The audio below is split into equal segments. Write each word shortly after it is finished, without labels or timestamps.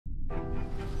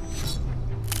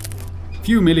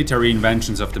Few military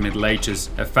inventions of the Middle Ages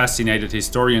have fascinated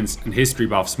historians and history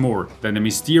buffs more than the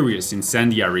mysterious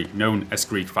incendiary known as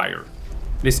Greek fire.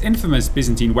 This infamous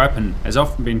Byzantine weapon has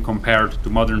often been compared to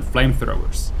modern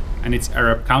flamethrowers, and its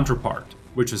Arab counterpart,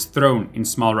 which was thrown in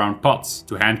small round pots,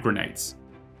 to hand grenades.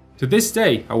 To this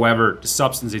day, however, the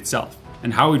substance itself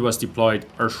and how it was deployed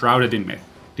are shrouded in myth,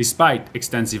 despite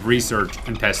extensive research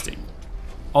and testing.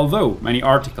 Although many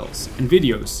articles and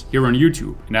videos here on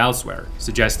YouTube and elsewhere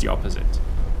suggest the opposite.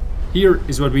 Here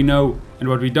is what we know and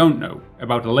what we don't know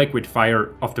about the liquid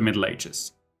fire of the Middle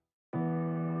Ages.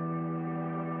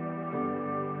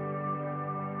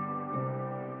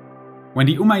 When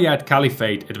the Umayyad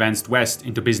Caliphate advanced west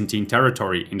into Byzantine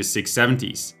territory in the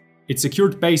 670s, it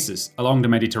secured bases along the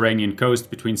Mediterranean coast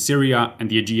between Syria and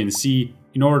the Aegean Sea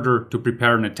in order to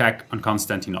prepare an attack on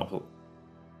Constantinople.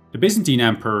 The Byzantine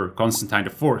Emperor Constantine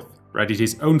IV readied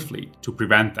his own fleet to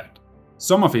prevent that.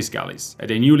 Some of his galleys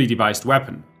had a newly devised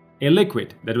weapon, a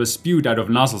liquid that was spewed out of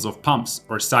nozzles of pumps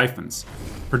or siphons,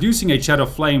 producing a jet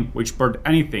of flame which burned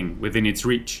anything within its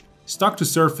reach, stuck to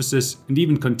surfaces and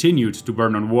even continued to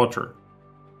burn on water.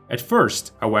 At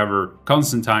first, however,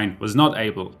 Constantine was not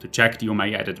able to check the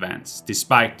Umayyad advance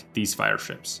despite these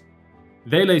fireships.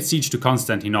 They laid siege to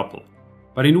Constantinople,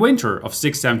 but in winter of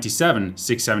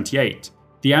 677-678,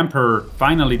 the emperor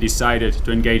finally decided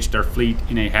to engage their fleet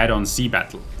in a head-on sea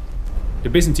battle. The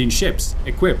Byzantine ships,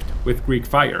 equipped with Greek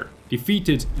fire,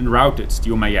 defeated and routed the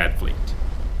Umayyad fleet.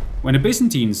 When the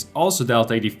Byzantines also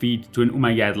dealt a defeat to an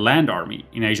Umayyad land army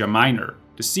in Asia Minor,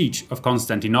 the siege of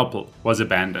Constantinople was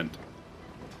abandoned.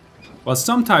 While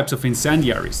some types of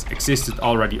incendiaries existed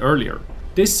already earlier,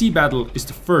 this sea battle is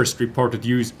the first reported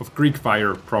use of Greek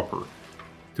fire proper.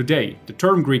 Today, the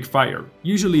term Greek fire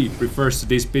usually refers to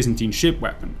this Byzantine ship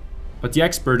weapon, but the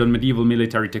expert on medieval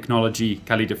military technology,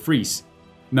 Callie de Vries,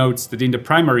 notes that in the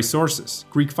primary sources,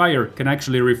 Greek fire can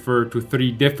actually refer to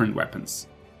three different weapons.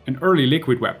 An early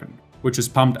liquid weapon, which was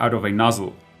pumped out of a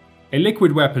nozzle, a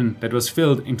liquid weapon that was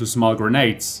filled into small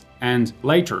grenades, and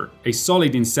later, a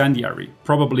solid incendiary,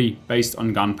 probably based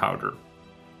on gunpowder.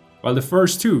 While the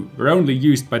first two were only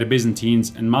used by the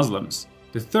Byzantines and Muslims,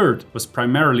 the third was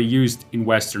primarily used in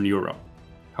Western Europe.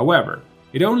 However,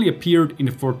 it only appeared in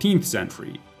the 14th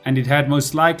century, and it had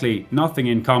most likely nothing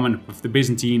in common with the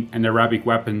Byzantine and Arabic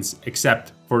weapons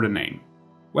except for the name.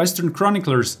 Western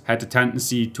chroniclers had the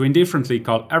tendency to indifferently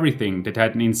call everything that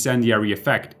had an incendiary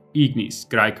effect ignis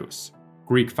graecus,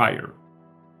 Greek fire.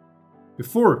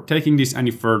 Before taking this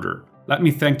any further, let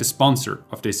me thank the sponsor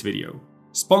of this video.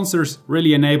 Sponsors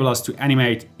really enable us to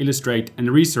animate, illustrate and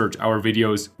research our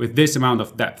videos with this amount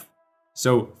of depth.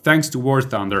 So thanks to War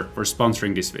Thunder for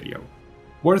sponsoring this video.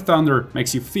 War Thunder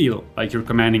makes you feel like you're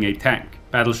commanding a tank,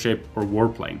 battleship or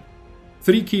warplane.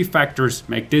 Three key factors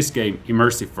make this game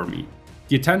immersive for me.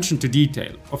 The attention to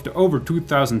detail of the over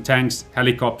 2,000 tanks,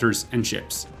 helicopters and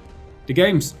ships. The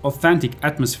game's authentic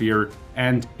atmosphere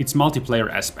and its multiplayer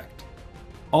aspect.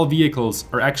 All vehicles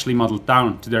are actually modeled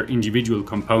down to their individual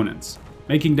components,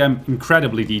 making them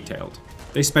incredibly detailed.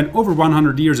 They spent over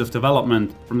 100 years of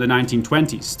development from the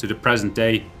 1920s to the present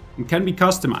day and can be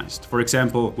customized, for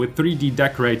example with 3D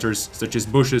decorators such as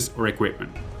bushes or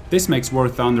equipment. This makes War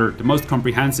Thunder the most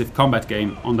comprehensive combat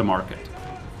game on the market.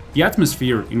 The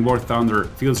atmosphere in War Thunder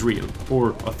feels real,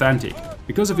 or authentic,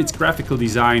 because of its graphical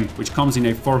design which comes in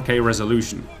a 4K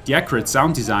resolution, the accurate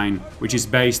sound design which is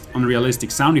based on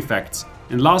realistic sound effects,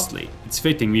 and lastly, its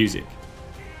fitting music.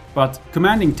 But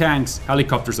commanding tanks,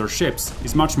 helicopters or ships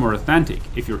is much more authentic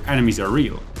if your enemies are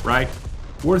real, right?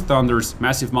 War Thunder's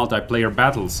massive multiplayer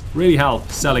battles really help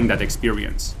selling that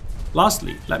experience.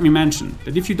 Lastly, let me mention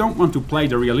that if you don't want to play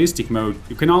the realistic mode,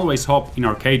 you can always hop in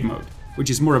arcade mode, which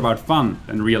is more about fun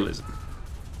than realism.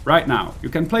 Right now, you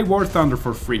can play War Thunder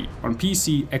for free on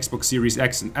PC, Xbox Series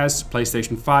X and S,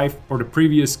 PlayStation 5 or the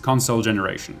previous console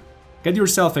generation. Get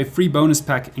yourself a free bonus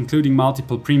pack including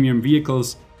multiple premium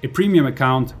vehicles, a premium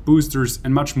account, boosters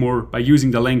and much more by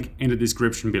using the link in the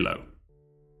description below.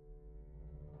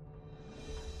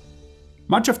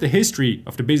 Much of the history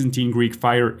of the Byzantine Greek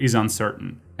fire is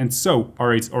uncertain, and so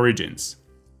are its origins.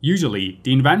 Usually,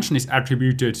 the invention is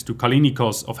attributed to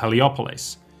Kallinikos of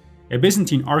Heliopolis, a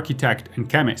Byzantine architect and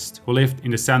chemist who lived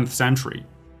in the 7th century.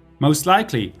 Most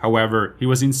likely, however, he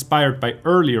was inspired by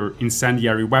earlier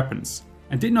incendiary weapons,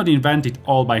 and did not invent it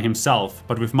all by himself,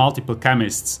 but with multiple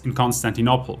chemists in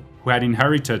Constantinople, who had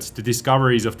inherited the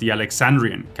discoveries of the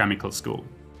Alexandrian chemical school.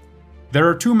 There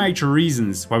are two major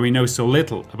reasons why we know so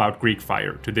little about Greek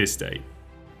fire to this day.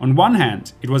 On one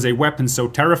hand, it was a weapon so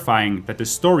terrifying that the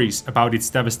stories about its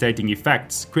devastating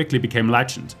effects quickly became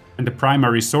legend, and the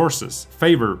primary sources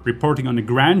favor reporting on the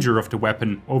grandeur of the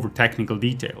weapon over technical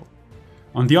detail.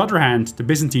 On the other hand, the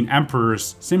Byzantine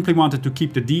emperors simply wanted to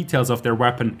keep the details of their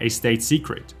weapon a state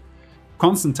secret.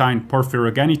 Constantine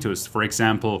Porphyrogenitus, for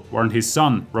example, warned his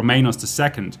son, Romanos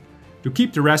II, to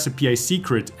keep the recipe a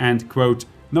secret and, quote,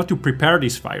 not to prepare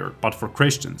this fire, but for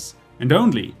Christians, and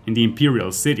only in the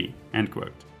imperial city, end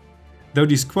quote. Though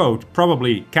this quote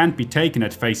probably can't be taken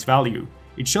at face value,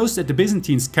 it shows that the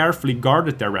Byzantines carefully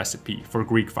guarded their recipe for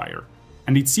Greek fire.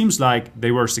 And it seems like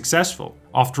they were successful.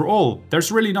 After all,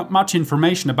 there's really not much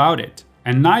information about it,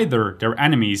 and neither their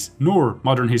enemies nor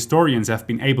modern historians have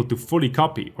been able to fully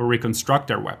copy or reconstruct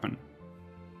their weapon.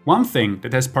 One thing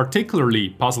that has particularly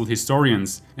puzzled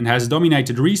historians and has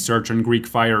dominated research on Greek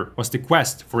fire was the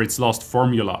quest for its lost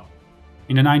formula.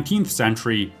 In the 19th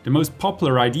century, the most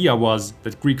popular idea was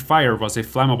that Greek fire was a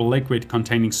flammable liquid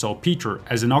containing saltpeter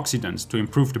as an oxidant to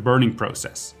improve the burning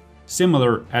process,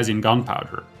 similar as in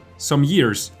gunpowder. Some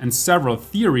years and several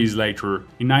theories later,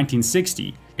 in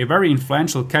 1960, a very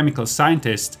influential chemical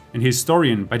scientist and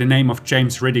historian by the name of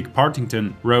James Riddick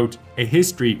Partington wrote A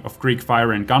History of Greek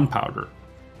Fire and Gunpowder.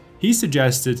 He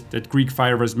suggested that Greek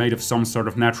fire was made of some sort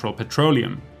of natural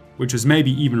petroleum, which was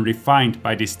maybe even refined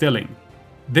by distilling.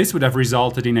 This would have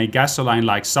resulted in a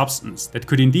gasoline-like substance that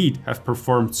could indeed have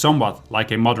performed somewhat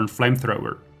like a modern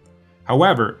flamethrower.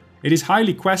 However, it is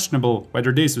highly questionable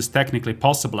whether this was technically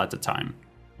possible at the time.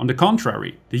 On the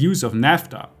contrary, the use of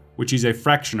naphtha, which is a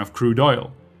fraction of crude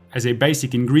oil, as a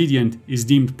basic ingredient is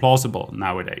deemed plausible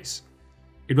nowadays.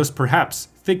 It was perhaps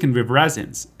thickened with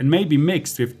resins and maybe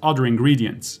mixed with other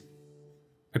ingredients.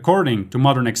 According to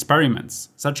modern experiments,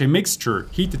 such a mixture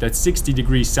heated at 60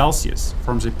 degrees Celsius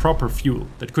forms a proper fuel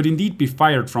that could indeed be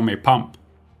fired from a pump.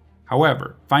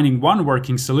 However, finding one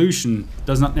working solution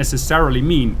does not necessarily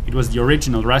mean it was the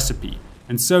original recipe,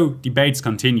 and so debates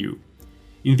continue.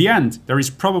 In the end, there is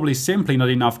probably simply not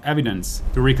enough evidence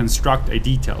to reconstruct a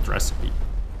detailed recipe.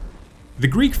 The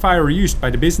Greek fire used by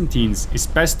the Byzantines is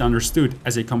best understood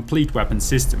as a complete weapon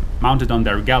system mounted on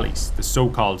their galleys, the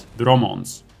so-called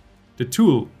dromons. The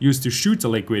tool used to shoot the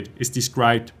liquid is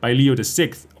described by Leo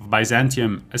VI of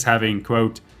Byzantium as having,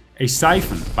 quote, a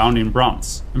siphon bound in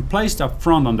bronze and placed up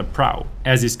front on the prow,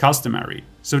 as is customary,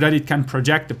 so that it can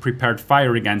project the prepared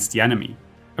fire against the enemy.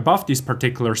 Above this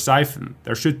particular siphon,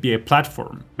 there should be a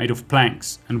platform made of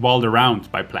planks and walled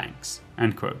around by planks,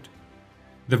 end quote.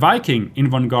 The Viking in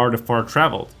Vanguard of Far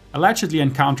Traveled allegedly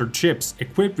encountered ships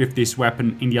equipped with this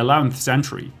weapon in the 11th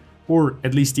century, or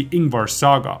at least the Ingvar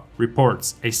saga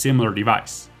reports a similar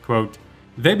device. Quote,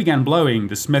 they began blowing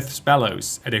the smith's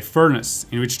bellows at a furnace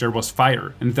in which there was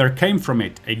fire, and there came from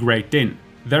it a great din.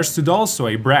 There stood also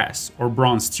a brass or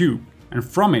bronze tube, and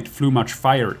from it flew much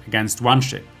fire against one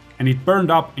ship, and it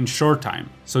burned up in short time,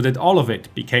 so that all of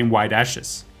it became white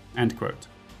ashes. End quote.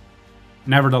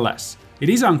 Nevertheless, it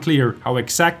is unclear how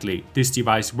exactly this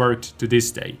device worked to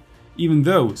this day, even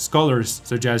though scholars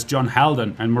such as John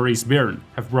Haldon and Maurice Byrne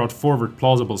have brought forward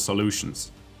plausible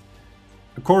solutions.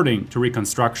 According to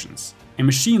reconstructions, a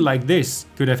machine like this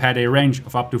could have had a range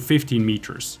of up to 15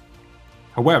 meters.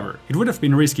 However, it would have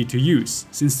been risky to use,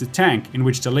 since the tank in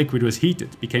which the liquid was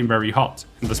heated became very hot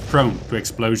and was prone to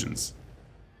explosions.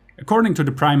 According to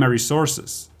the primary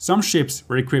sources, some ships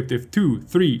were equipped with 2,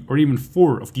 3 or even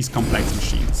 4 of these complex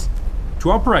machines. To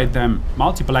operate them,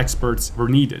 multiple experts were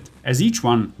needed, as each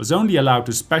one was only allowed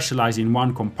to specialize in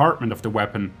one compartment of the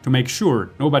weapon to make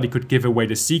sure nobody could give away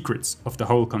the secrets of the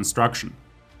whole construction.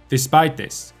 Despite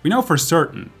this, we know for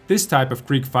certain this type of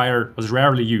Greek fire was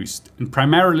rarely used, and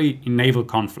primarily in naval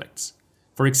conflicts.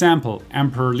 For example,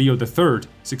 Emperor Leo III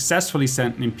successfully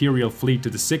sent an imperial fleet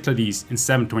to the Cyclades in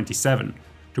 727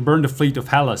 to burn the fleet of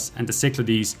Hellas and the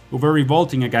Cyclades who were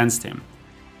revolting against him.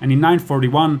 And in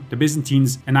 941, the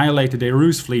Byzantines annihilated a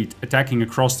Rus fleet attacking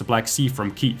across the Black Sea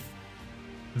from Kiev.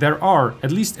 There are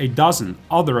at least a dozen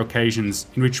other occasions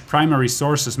in which primary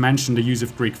sources mention the use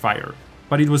of Greek fire,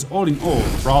 but it was all in all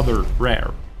rather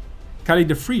rare. Kelly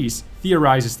de Vries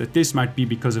theorizes that this might be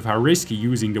because of how risky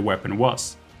using the weapon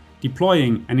was.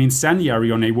 Deploying an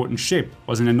incendiary on a wooden ship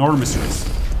was an enormous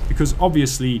risk, because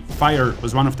obviously fire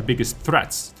was one of the biggest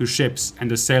threats to ships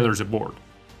and the sailors aboard.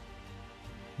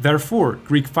 Therefore,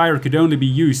 Greek fire could only be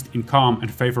used in calm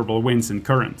and favorable winds and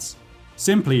currents.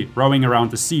 Simply rowing around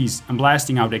the seas and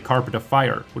blasting out a carpet of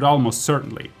fire would almost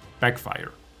certainly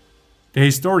backfire. The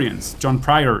historians John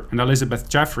Pryor and Elizabeth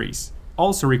Jeffreys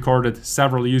also recorded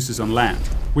several uses on land,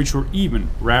 which were even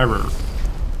rarer.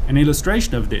 An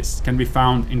illustration of this can be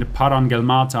found in the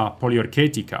Parangelmata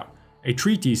Poliorketica, a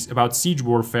treatise about siege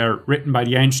warfare written by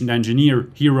the ancient engineer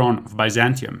Hieron of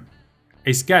Byzantium.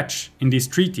 A sketch in this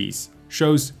treatise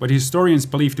shows what historians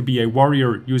believe to be a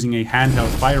warrior using a handheld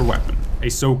fire weapon, a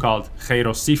so-called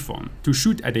gyrosyphon to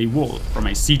shoot at a wall from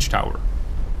a siege tower.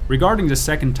 Regarding the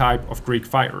second type of Greek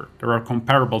fire, there are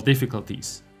comparable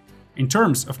difficulties. In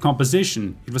terms of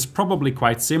composition, it was probably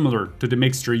quite similar to the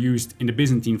mixture used in the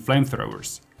Byzantine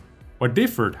flamethrowers. What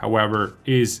differed, however,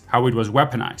 is how it was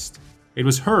weaponized. It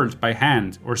was hurled by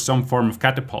hand or some form of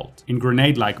catapult in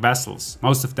grenade-like vessels,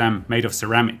 most of them made of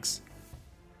ceramics.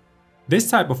 This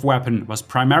type of weapon was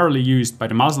primarily used by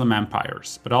the Muslim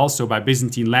empires, but also by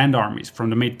Byzantine land armies from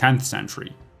the mid-10th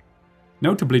century.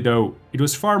 Notably though, it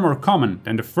was far more common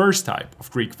than the first type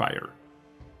of Greek fire.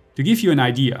 To give you an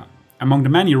idea, among the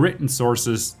many written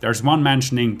sources, there's one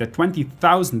mentioning that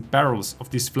 20,000 barrels of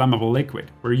this flammable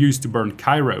liquid were used to burn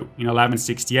Cairo in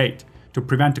 1168 to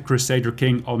prevent the Crusader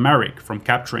king Almeric from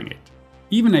capturing it.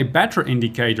 Even a better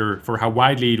indicator for how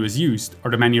widely it was used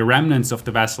are the many remnants of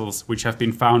the vessels which have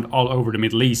been found all over the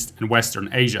Middle East and Western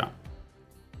Asia.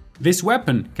 This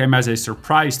weapon came as a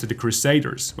surprise to the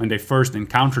Crusaders when they first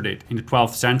encountered it in the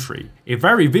 12th century. A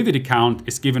very vivid account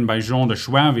is given by Jean de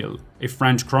Choinville, a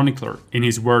French chronicler, in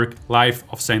his work Life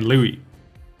of Saint Louis.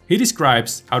 He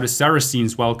describes how the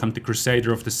Saracens welcomed the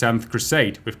Crusader of the 7th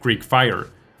Crusade with Greek fire,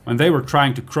 when they were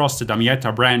trying to cross the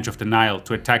Damietta branch of the Nile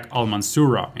to attack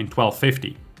Al-Mansura in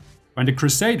 1250. When the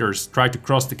Crusaders tried to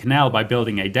cross the canal by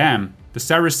building a dam, the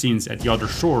Saracens at the other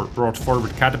shore brought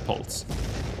forward catapults.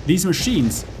 These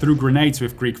machines threw grenades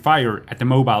with Greek fire at the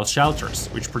mobile shelters,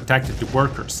 which protected the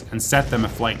workers and set them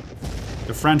aflame.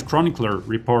 The French chronicler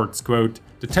reports, quote,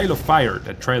 "The tail of fire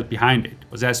that trailed behind it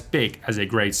was as big as a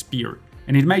great spear,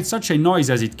 and it made such a noise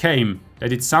as it came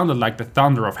that it sounded like the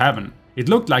thunder of heaven. It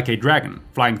looked like a dragon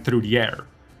flying through the air.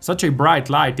 Such a bright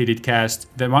light did it cast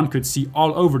that one could see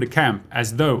all over the camp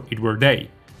as though it were day."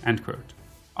 End quote.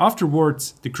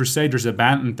 Afterwards, the Crusaders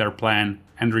abandoned their plan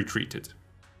and retreated.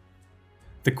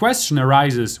 The question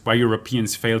arises why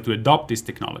Europeans failed to adopt this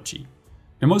technology.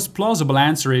 The most plausible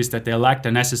answer is that they lacked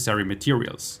the necessary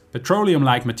materials.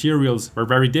 Petroleum-like materials were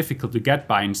very difficult to get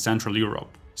by in Central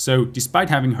Europe, so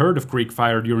despite having heard of Greek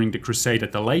fire during the Crusade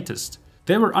at the latest,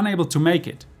 they were unable to make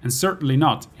it, and certainly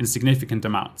not in significant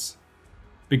amounts.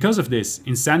 Because of this,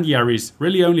 incendiaries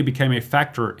really only became a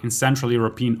factor in Central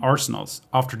European arsenals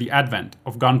after the advent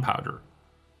of gunpowder.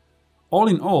 All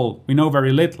in all, we know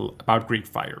very little about Greek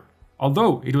fire.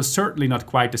 Although it was certainly not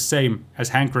quite the same as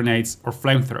hand grenades or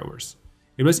flamethrowers.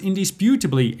 It was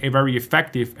indisputably a very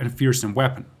effective and fearsome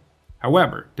weapon.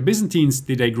 However, the Byzantines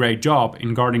did a great job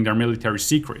in guarding their military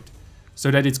secret,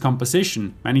 so that its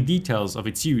composition, many details of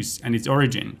its use and its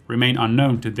origin remain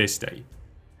unknown to this day.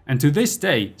 And to this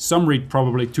day, some read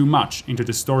probably too much into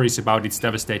the stories about its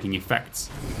devastating effects,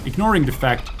 ignoring the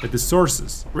fact that the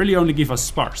sources really only give us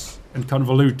sparse and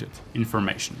convoluted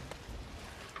information.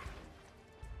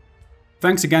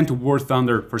 Thanks again to War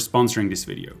Thunder for sponsoring this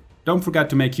video. Don't forget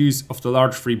to make use of the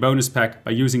large free bonus pack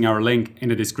by using our link in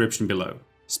the description below.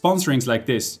 Sponsorings like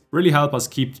this really help us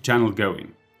keep the channel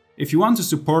going. If you want to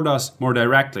support us more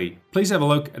directly, please have a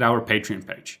look at our Patreon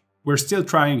page. We're still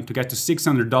trying to get to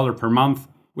 $600 per month,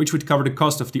 which would cover the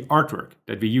cost of the artwork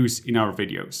that we use in our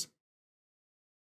videos.